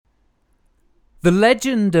The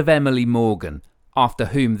legend of Emily Morgan, after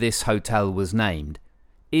whom this hotel was named,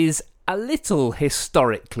 is a little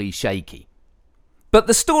historically shaky. But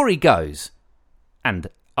the story goes, and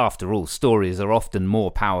after all, stories are often more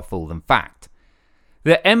powerful than fact,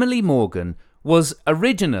 that Emily Morgan was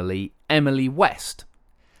originally Emily West,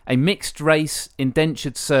 a mixed-race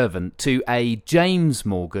indentured servant to a James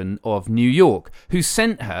Morgan of New York, who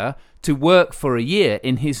sent her to work for a year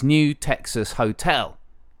in his new Texas hotel.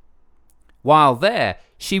 While there,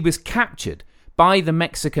 she was captured by the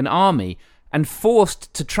Mexican army and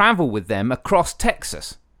forced to travel with them across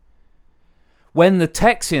Texas. When the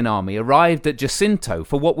Texian army arrived at Jacinto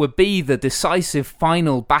for what would be the decisive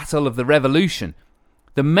final battle of the revolution,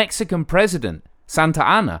 the Mexican president, Santa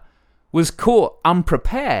Anna, was caught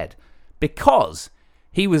unprepared because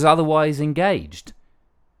he was otherwise engaged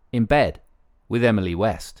in bed with Emily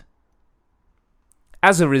West.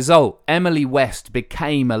 As a result, Emily West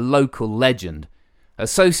became a local legend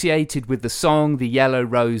associated with the song The Yellow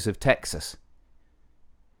Rose of Texas.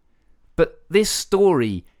 But this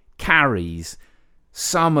story carries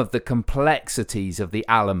some of the complexities of the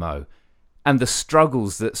Alamo and the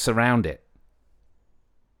struggles that surround it.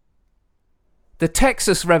 The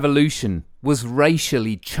Texas Revolution was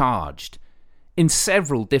racially charged in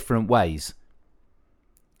several different ways.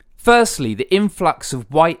 Firstly, the influx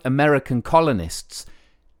of white American colonists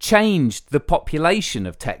changed the population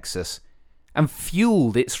of Texas and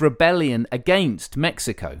fueled its rebellion against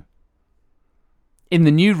Mexico. In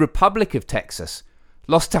the new Republic of Texas,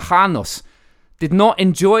 Los Tejanos did not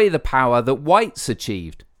enjoy the power that whites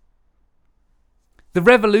achieved. The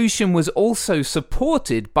revolution was also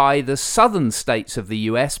supported by the southern states of the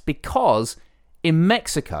US because, in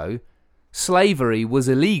Mexico, slavery was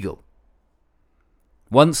illegal.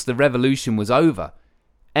 Once the revolution was over,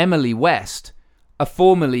 Emily West, a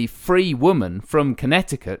formerly free woman from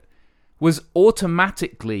Connecticut, was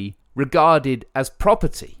automatically regarded as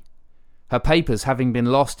property, her papers having been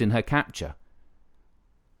lost in her capture.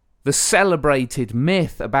 The celebrated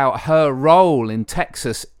myth about her role in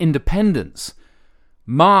Texas independence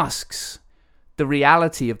masks the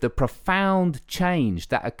reality of the profound change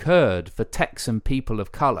that occurred for Texan people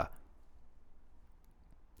of colour.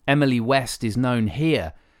 Emily West is known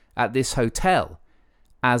here at this hotel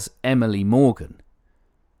as Emily Morgan,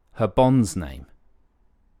 her bond's name.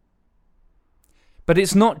 But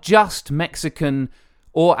it's not just Mexican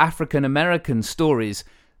or African American stories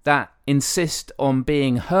that insist on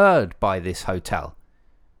being heard by this hotel.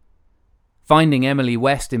 Finding Emily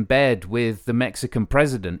West in bed with the Mexican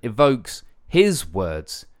president evokes his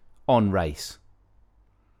words on race.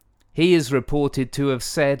 He is reported to have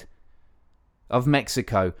said of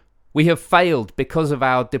Mexico, "We have failed because of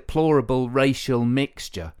our deplorable racial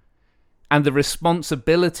mixture, and the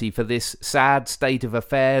responsibility for this sad state of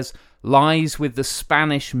affairs lies with the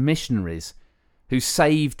Spanish missionaries who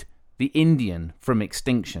saved the Indian from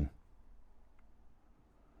extinction."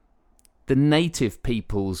 The native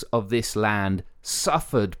peoples of this land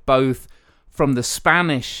suffered both from the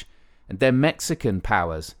Spanish and their Mexican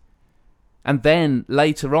powers, and then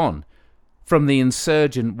later on from the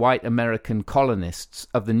insurgent white American colonists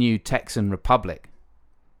of the new Texan Republic.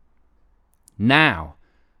 Now,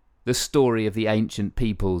 the story of the ancient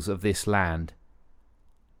peoples of this land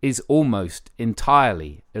is almost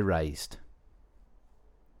entirely erased.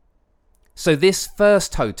 So this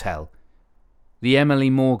first hotel, the Emily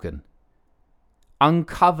Morgan,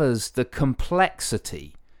 uncovers the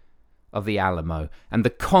complexity of the Alamo and the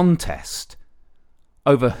contest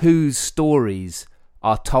over whose stories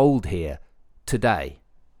are told here today.